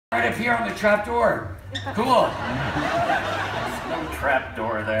Right up here on the trap door. Cool. No trap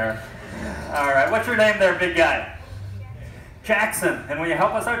door there. All right, what's your name there, big guy? Jaxon. And will you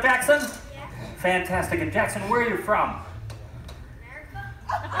help us out, Jaxon? Yeah. Fantastic. And Jaxon, where are you from?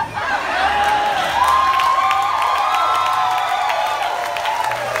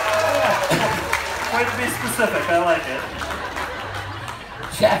 Way to be specific. I like it.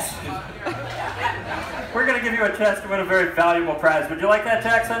 Jaxon. We're going to give you a chance to win a very valuable prize. Would you like that,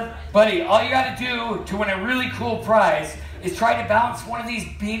 Jaxon? Buddy, all you got to do to win a really cool prize is try to balance one of these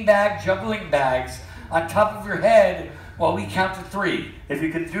beanbag juggling bags on top of your head while we count to 3. If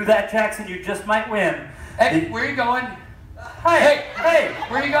you can do that, Jaxon, you just might win. Hey, where are you going? Hey, hey,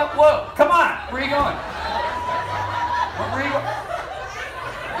 where are you going? Whoa, come on. Where are you going? Where are you going?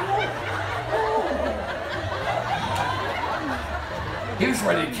 He was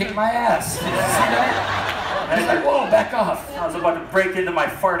ready to kick my ass. Did you see that? He's like, whoa, back off. I was about to break into my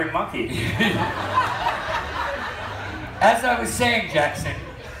farting monkey. As I was saying, Jaxon,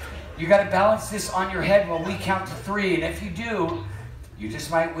 you got to balance this on your head while we count to 3, and if you do, you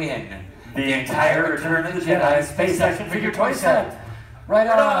just might win the entire Return of the Jedi Space Action Figure Toy Set. Right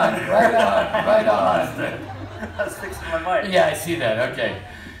on, right on, right on. I was fixing my mic. Yeah, I see that, okay.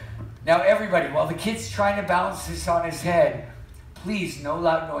 Now everybody, while the kid's trying to balance this on his head, please, no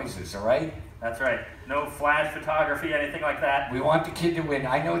loud noises, all right? That's right. No flash photography, anything like that. We want the kid to win.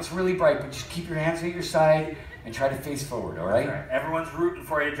 I know it's really bright, but just keep your hands at your side and try to face forward, all right? That's right. Everyone's rooting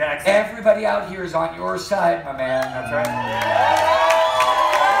for you, Jaxon. Everybody out here is on your side, my man. That's right.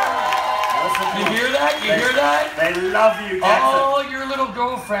 You hear that? You hear that? They love you, Jaxon. All your little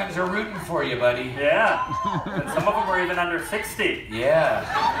girlfriends are rooting for you, buddy. Yeah. And some of them are even under 60. Yeah.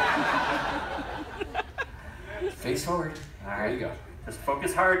 Face forward. There you go. Just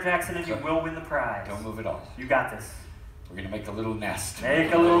focus hard, Jaxon, and you will win the prize. Don't move at all. You got this. We're going to make a little nest.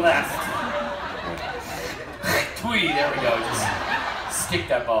 Make a little nest. Twee, there we go. Just stick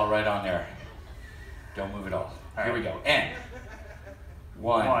that ball right on there. Don't move at all. Here we go. And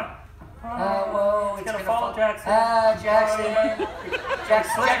 1. Whoa, it's gonna fall, Jaxon. Jaxon.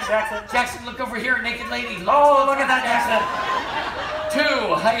 Jaxon. Jaxon, look over here, naked lady. Oh, look at that, Jaxon. 2.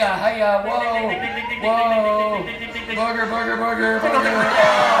 Hiya, hiya. Whoa. Whoa. Booger, booger, booger, booger.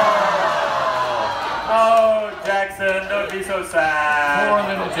 Oh, Jaxon, don't be so sad. Poor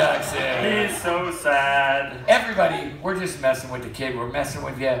little Jaxon. He's so sad. Everybody, we're just messing with the kid. We're messing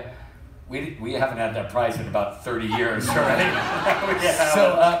with you. We haven't had that prize in about 30 years, all right? Yeah.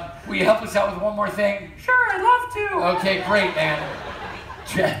 So, will you help us out with one more thing? Sure, I'd love to. Okay, great, man.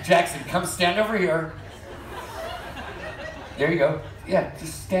 Jaxon, come stand over here. There you go. Yeah,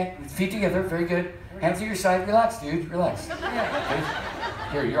 just stand with feet together. Very good. Hands at your side. Relax, dude. Relax.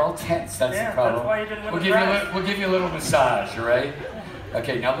 Yeah. Here, you're all tense. That's the problem. That's why you didn't win the prize. We'll give you a little massage, all right?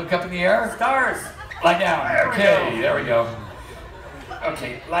 Okay, now look up in the air. Stars. Lie down. Okay, there we go.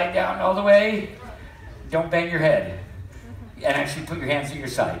 Okay, lie down all the way. Don't bang your head. And actually put your hands at your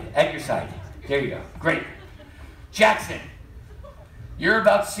side. At your side. There you go. Great. Jaxon, you're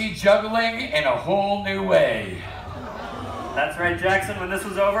about to see juggling in a whole new way. That's right, Jaxon. When this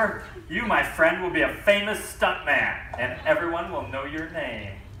was over, you, my friend, will be a famous stuntman, and everyone will know your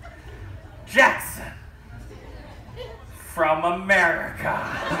name. Jaxon from America.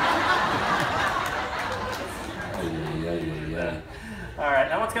 All right,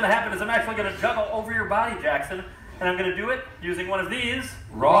 now what's going to happen is I'm actually going to juggle over your body, Jaxon, and I'm going to do it using one of these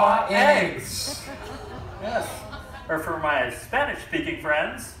raw eggs. Yes. Or for my Spanish-speaking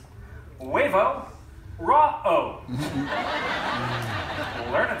friends, huevo raw-o.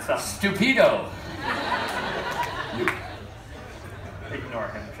 Learning something. Stupido. Ignore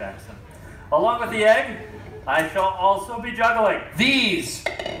him, Jaxon. Along with the egg, I shall also be juggling. These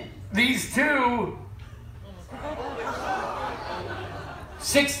 2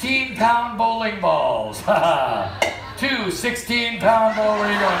 16-pound bowling balls. 2 16-pound bowls. Where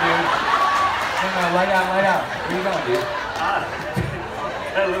are you going, dude? No, lie down, lie down. Where are you going, dude?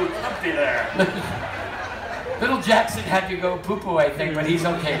 Got a little empty there. Little Jaxon had to go poo-poo, I think, but he's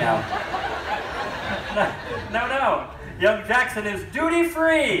okay now. No. Young Jaxon is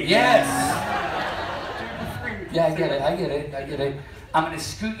duty-free. Yes. Duty-free. Yeah, I get it. I'm going to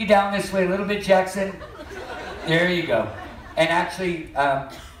scoot you down this way a little bit, Jaxon. There you go. And actually,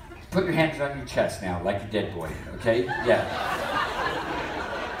 put your hands on your chest now, like a dead boy, okay? Yeah.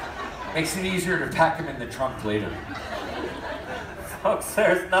 Makes it easier to pack him in the trunk later. Folks,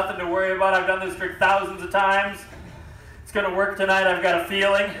 there's nothing to worry about. I've done this trick thousands of times. It's going to work tonight, I've got a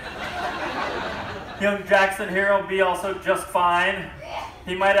feeling. Young Jaxon here will be also just fine.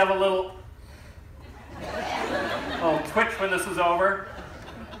 He might have a little twitch when this is over.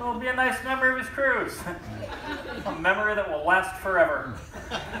 It'll be a nice memory of his cruise. A memory that will last forever.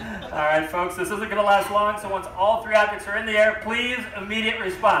 All right, folks, this isn't going to last long, so once all three objects are in the air, please immediate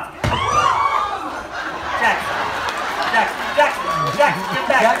response. Jaxon, get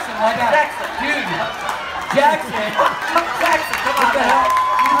back. Jaxon, lie down. Jaxon. Dude, Jaxon, come what on, the man. hell?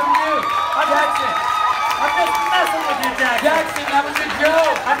 What do you do? Jaxon, I'm just messing with you, Jaxon. Jaxon, that was a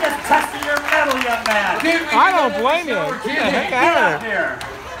joke. I'm just testing your metal, young man. Dude, I don't blame you. We're Get the heck kidding. Get out up of here.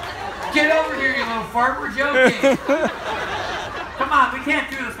 here. Get over here, you little fart. We're joking. Come on, we can't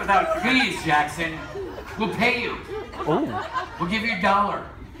do this without you. Please, Jaxon. We'll pay you. Ooh. We'll give you $1.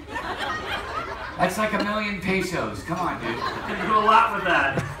 That's like 1,000,000 pesos. Come on, dude. You can do a lot with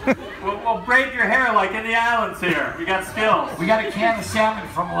that. We'll braid your hair like in the islands here. We got skills. We got a can of salmon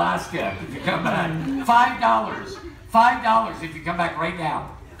from Alaska if you come back. $5. $5 if you come back right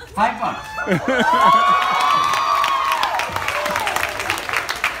now. $5.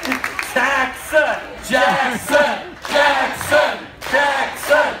 Jaxon! Jaxon! Jaxon!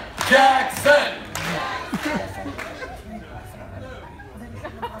 Jaxon! Jaxon!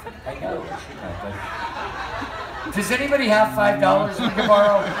 I know. Does anybody have $5 we can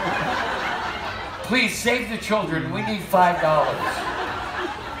borrow? Please save the children. We need $5.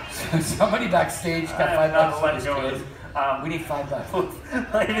 So somebody backstage got $5 for this kid. We need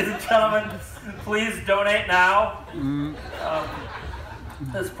 $5. Ladies and gentlemen, please donate now.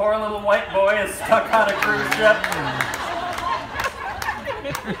 This poor little white boy is stuck on a cruise ship.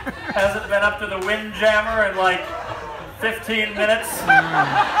 Hasn't been up to the Windjammer in like 15 minutes.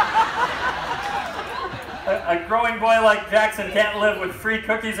 A growing boy like Jaxon can't live with free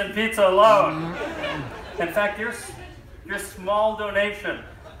cookies and pizza alone. In fact, your small donation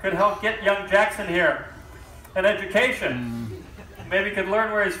could help get young Jaxon here an education. Maybe could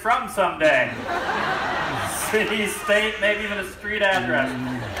learn where he's from someday. City, state, maybe even a street address.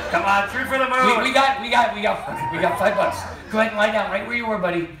 Come on, shoot for the moon. We got $5. Go ahead and lie down right where you were,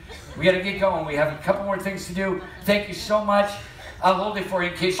 buddy. We got to get going. We have a couple more things to do. Thank you so much. I'll hold it for you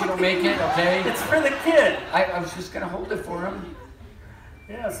in case you don't make it, okay? It's for the kid. I was just going to hold it for him.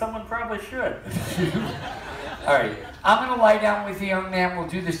 Yeah, someone probably should. All right. I'm going to lie down with the young man. We'll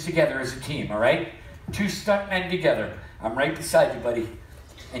do this together as a team, all right? 2 stuntmen together. I'm right beside you, buddy.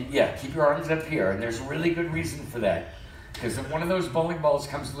 And yeah, keep your arms up here. And there's a really good reason for that. Because if one of those bowling balls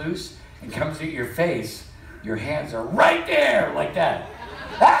comes loose and comes at your face, your hands are right there, like that.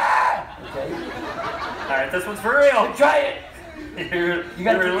 Ah! Okay? All right, this one's for real. Try it. You're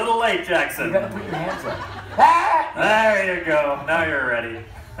a little late, Jaxon. You got to put your hands up. Ah! There you go. Now you're ready.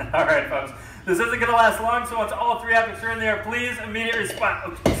 All right, folks. This isn't going to last long, so once all three objects are in the air, please immediate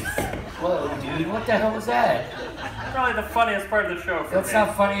response. Whoa, dude, what the hell was that? Probably the funniest part of the show for That's me.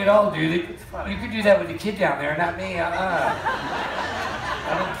 not funny at all, dude. It's funny. You could do that with the kid down there, not me. I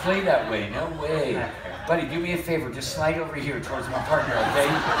don't play that way. No way. Buddy, do me a favor. Just slide over here towards my partner, okay?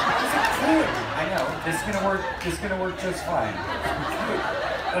 He's a kid. I know. This is gonna work. This is gonna work just fine.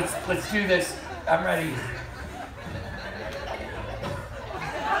 Let's do this. I'm ready.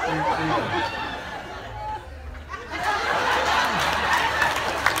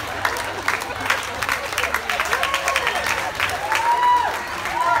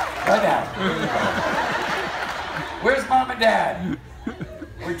 Right now. Where's Mom and Dad?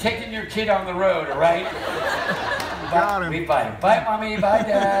 We're taking your kid on the road, all right? Got him. Bye. Bye, Mommy. Bye,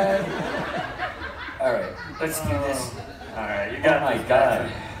 Dad. All right, let's do this. All right, you got Oh, my this, God.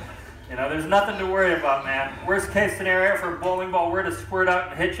 Jaxon. You know, there's nothing to worry about, man. Worst case scenario, if a bowling ball were to squirt out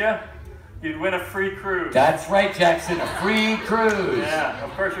and hit you, you'd win a free cruise. That's right, Jaxon. A free cruise. Yeah,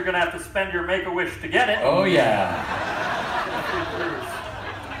 of course you're going to have to spend your Make-A-Wish to get it. Oh, yeah. Free cruise.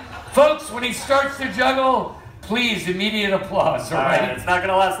 Folks, when he starts to juggle, please, immediate applause, all All right? right, it's not going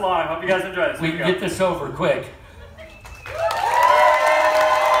to last long. Hope you guys enjoy this. We Here can go. get this over quick.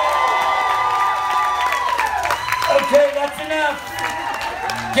 Okay, that's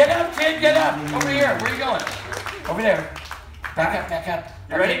enough. Get up, kid, get up. Over here. Where are you going? Over there. Back up, back up.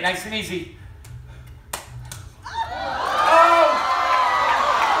 You Okay, ready? nice and easy.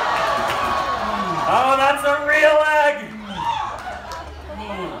 Oh, that's a real egg.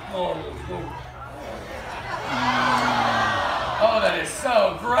 Oh, that is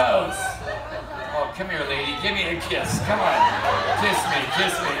so gross. Oh, come here, lady. Give me a kiss. Come on. Kiss me,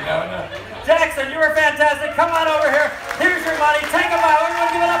 kiss me. No, no. Jaxon, you were fantastic. Come on over here. Here's your money. Take them out. Everyone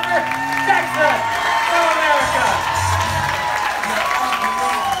give it up for Jaxon. Go America.